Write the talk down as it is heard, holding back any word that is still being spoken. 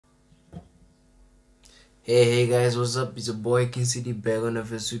Hey guys, what's up? It's your boy King City back on the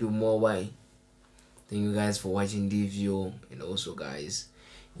first video more. Why? Thank you guys for watching this video, and also guys,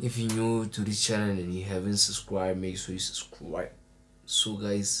 if you're new to this channel and you haven't subscribed, make sure you subscribe. So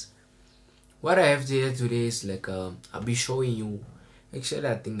guys, what I have here today is like I'll be showing you. Actually,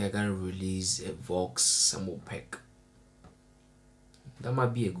 I think I gotta release a Vox sample pack. That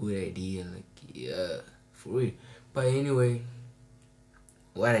might be a good idea, like yeah, for real. But anyway,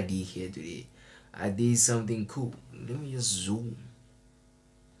 what I did here today, I did something cool. Let me just zoom.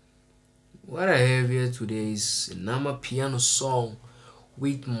 What I have here today is an Amapiano song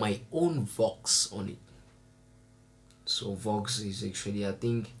with my own Vox on it. So Vox is actually, I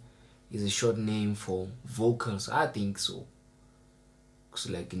think, is a short name for vocals. I think so. Cause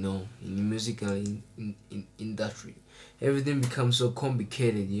like in the musical in industry, everything becomes so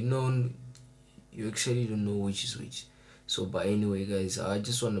complicated. You actually don't know which is which. So, but anyway, guys, I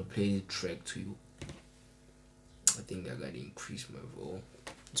just want to play the track to you. I think I gotta increase my volume.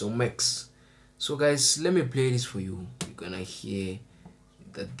 It's on max. So guys, let me play this for you. You're gonna hear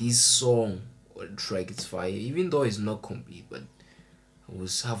that this song or the track is fire, even though it's not complete, but I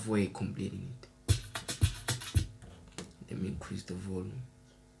was halfway completing it. Let me increase the volume.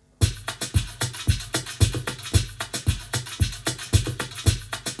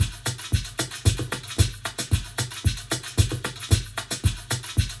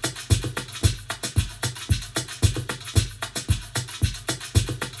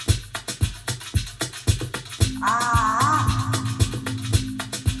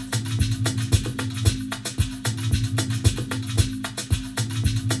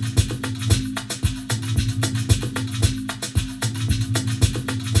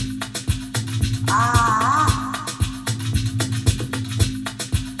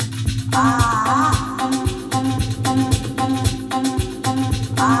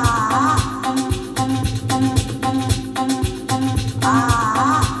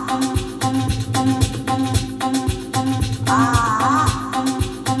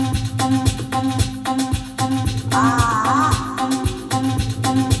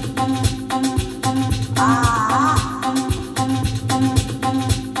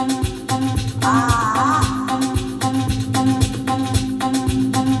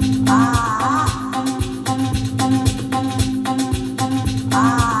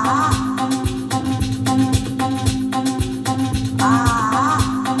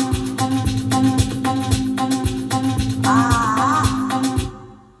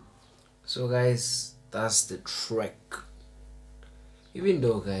 So guys, that's the track. Even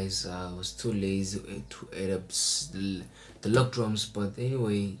though guys, I was too lazy to add up the lock drums, but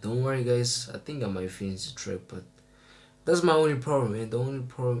anyway, don't worry guys, I think I might finish the track, but that's my only problem. And the only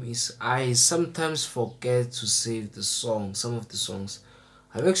problem is I sometimes forget to save the song. Some of the songs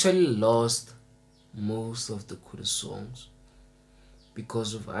I've actually lost most of the cool songs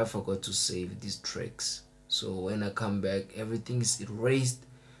because of I forgot to save these tracks. So when I come back, everything is erased.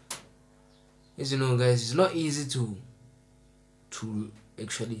 As you know guys, it's not easy to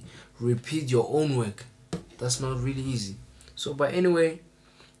actually repeat your own work. That's not really easy. So but anyway,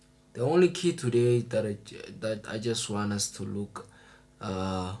 the only key today that I just want us to look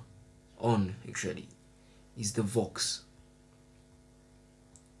on actually is the Vox.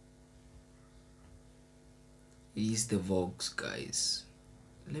 It is the Vox, guys.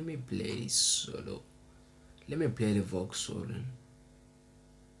 Let me play solo. Let me play the Vox solo.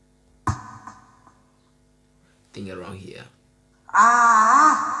 Thing around here.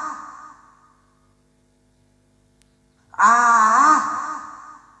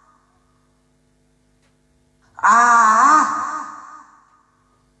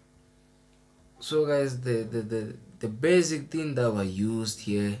 So guys, the basic thing that I used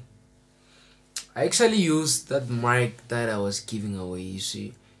here, I actually used that mic that I was giving away. You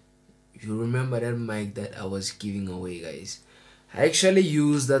see, if you remember that mic that I was giving away, guys, I actually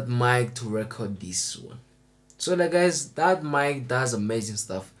used that mic to record this one. So like guys, that mic does amazing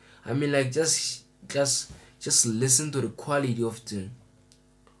stuff. I mean, like just listen to the quality of the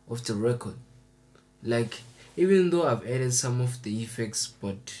record. Like, even though I've added some of the effects,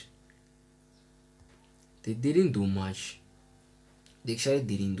 but they didn't do much. They actually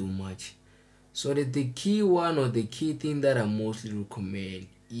didn't do much. So the key one, or the key thing that I mostly recommend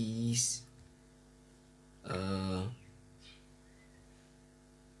is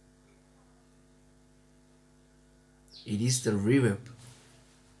it is the reverb.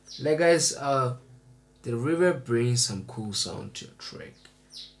 Like guys, the reverb brings some cool sound to your track.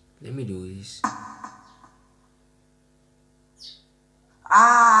 Let me do this.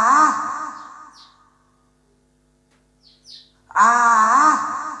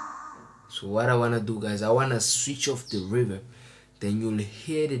 So what I wanna do, guys, I wanna switch off the reverb. Then you'll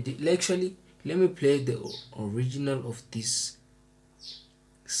hear actually, let me play the original of this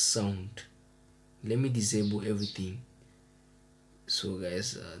sound. Let me disable everything. So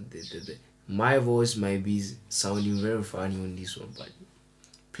guys, my voice might be sounding very funny on this one, but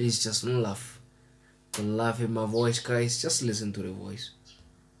please just don't laugh. Don't laugh at my voice, guys. Just listen to the voice.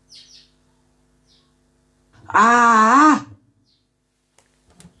 Ah.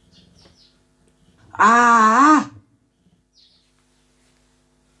 Ah.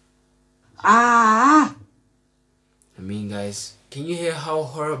 Ah. I mean, guys, can you hear how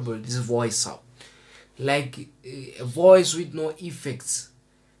horrible this voice sound? Like a voice with no effects.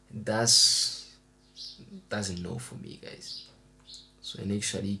 That's enough for me, guys. So and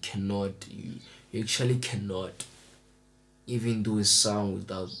actually you actually cannot even do a sound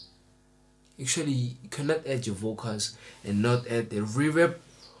without, actually you cannot add your vocals and not add a reverb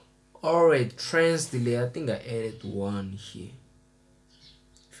or a trance delay. I think I added one here,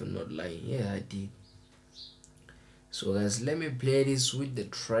 if I'm not lying. Yeah, I did. So guys, let me play this with the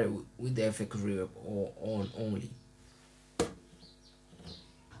with the effect reverb or on only.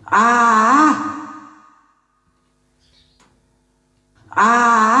 Ah.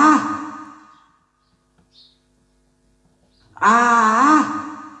 Ah.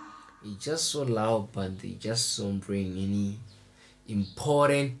 Ah. It's just so loud, but it just don't bring any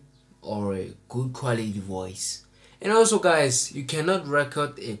important or a good quality voice. And also, guys, you cannot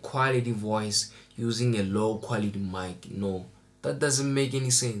record a quality voice using a low quality mic. No, that doesn't make any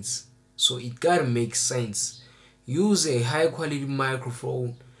sense. So it gotta make sense. Use a high quality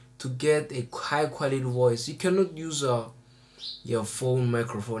microphone to get a high quality voice. You cannot use your phone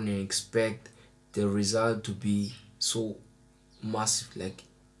microphone and expect the result to be so massive. Like,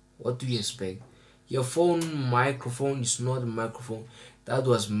 what do you expect? Your phone microphone is not a microphone that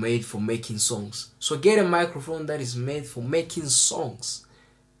was made for making songs. So get a microphone that is made for making songs.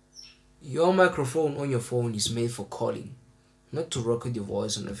 Your microphone on your phone is made for calling, not to record your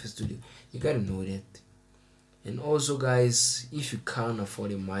voice on FL Studio. You gotta know that. And also, guys, if you can't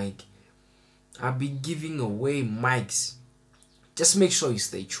afford a mic, I'll be giving away mics. Just make sure you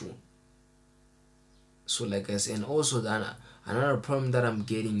stay tuned. So like I said, and also that another problem that I'm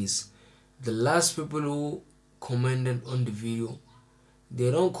getting is the last people who commented on the video, they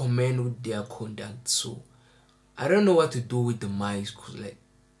don't comment with their contact. So I don't know what to do with the mics, cause like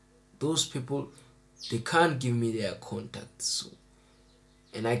those people, they can't give me their contact. So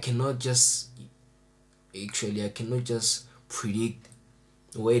and I cannot just predict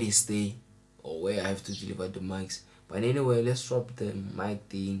where they stay or where I have to deliver the mics. But anyway, let's drop the mic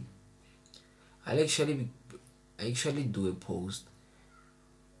thing. I actually do a post.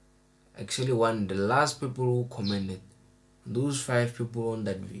 Actually, one the last people who commented, those 5 people on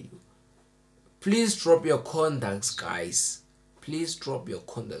that video, please drop your contacts, guys. Please drop your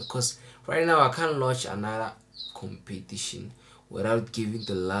contacts, because right now I can't launch another competition without giving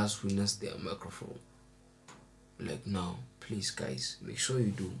the last winners their microphone. Like now, please, guys, make sure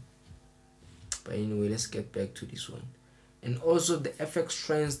you do. But anyway, let's get back to this one. And also the FX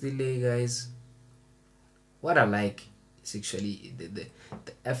trance delay, guys. What I like is actually the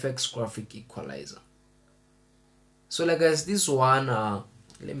FX graphic equalizer. So like guys, this one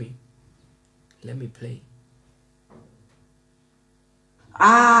let me play.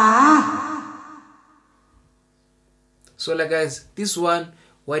 Ah. So like guys, this one,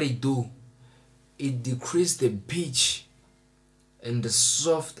 what it do, it decrease the pitch and the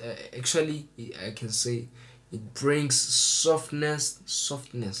soft, actually I can say it brings softness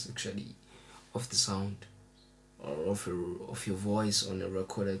actually of the sound or of your voice on a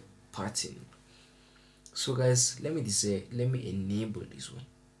recorded pattern. So guys, let me enable this one.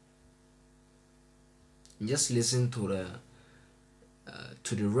 Just listen to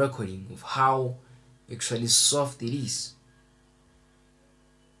the recording of how actually soft it is.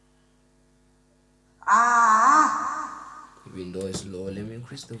 Ah. Even though it's low, let me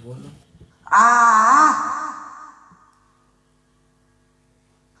increase the volume. Ah.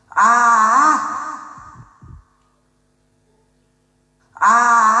 Ah.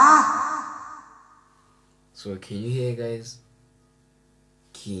 Ah. So can you hear, guys?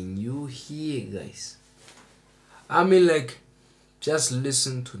 Can you hear, guys? I mean, like, just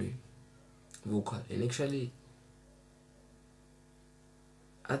listen to the vocal. And actually,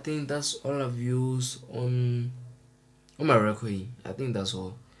 I think that's all I've used on my recording. I think that's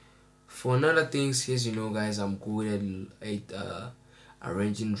all. For another things, yes, you know, guys, I'm good at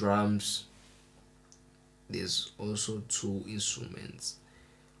arranging drums. There's also 2 instruments.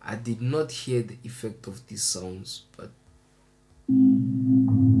 I did not hear the effect of these sounds, but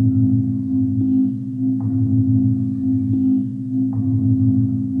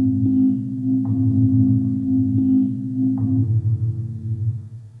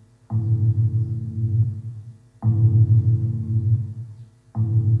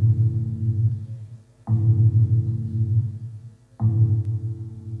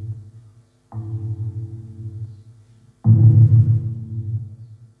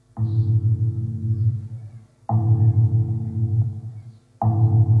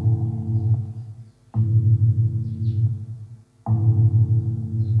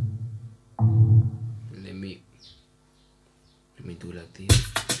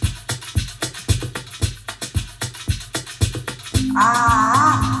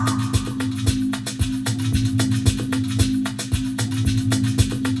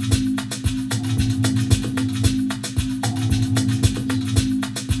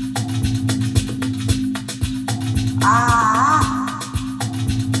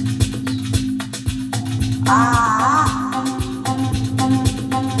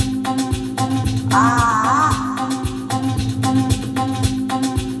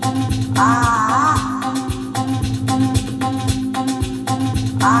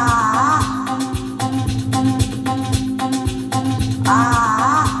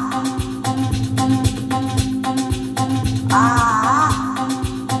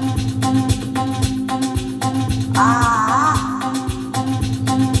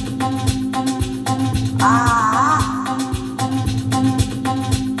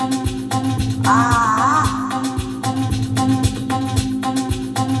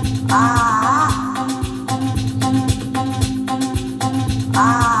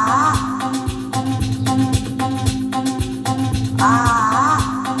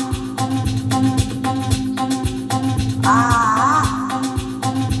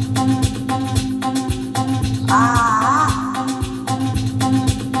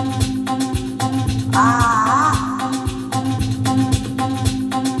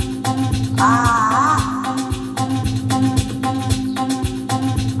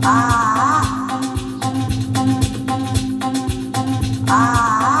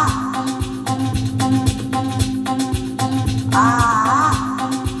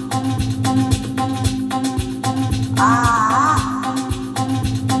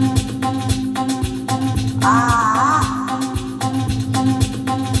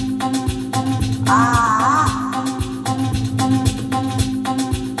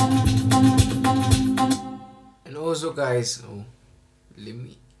And also guys, let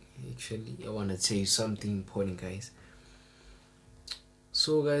me I want to tell you something important guys.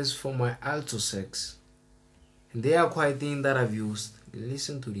 So guys, for my alto sax, they are quite things that I've used.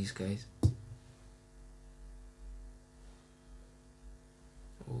 Listen to these guys.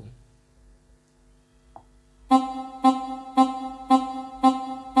 Oh.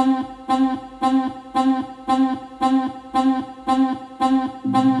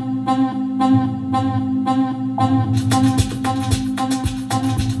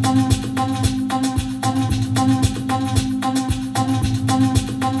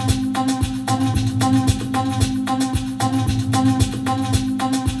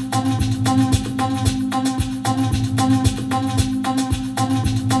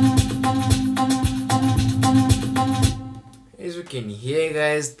 As you can hear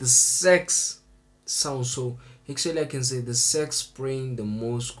guys, the sax sound, so actually I can say the sax bring the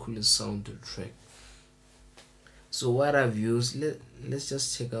most coolest sound to the track. So what I've used, let's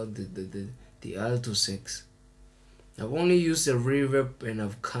just check out the alto sax. I've only used the reverb and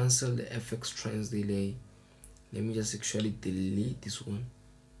I've cancelled the FX trans delay. Let me just actually delete this one,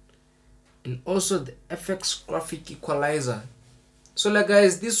 and also the FX graphic equalizer. So like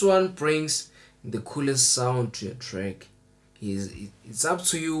guys, this one brings the coolest sound to your track. It's up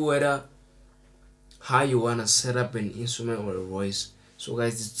to you whether how you wanna set up an instrument or a voice. So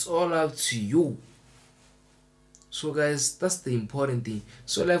guys, it's all up to you. So guys, that's the important thing.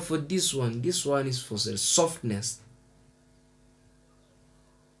 So like for this one is for the softness.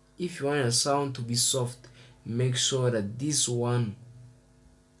 If you want your sound to be soft, make sure that this one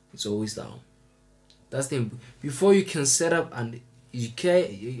is always down. That's the before you can set up, and you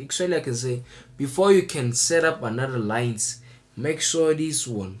can actually I can say before you can set up another lines, make sure this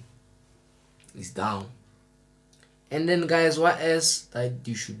one is down. And then guys, what else that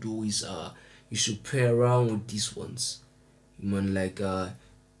you should do is you should play around with these ones, like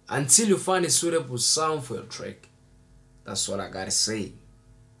until you find a suitable sound for your track. That's what I gotta say.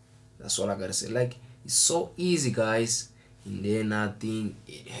 Like, it's so easy guys, and then I think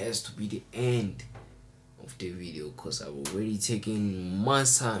it has to be the end of the video because I've already taken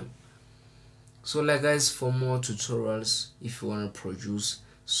much time. So like guys, for more tutorials, if you want to produce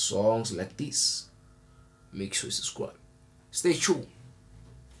songs like this, make sure you subscribe. Stay tuned.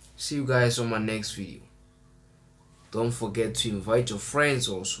 See you guys on my next video. Don't forget to invite your friends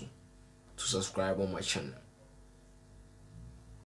also to subscribe on my channel.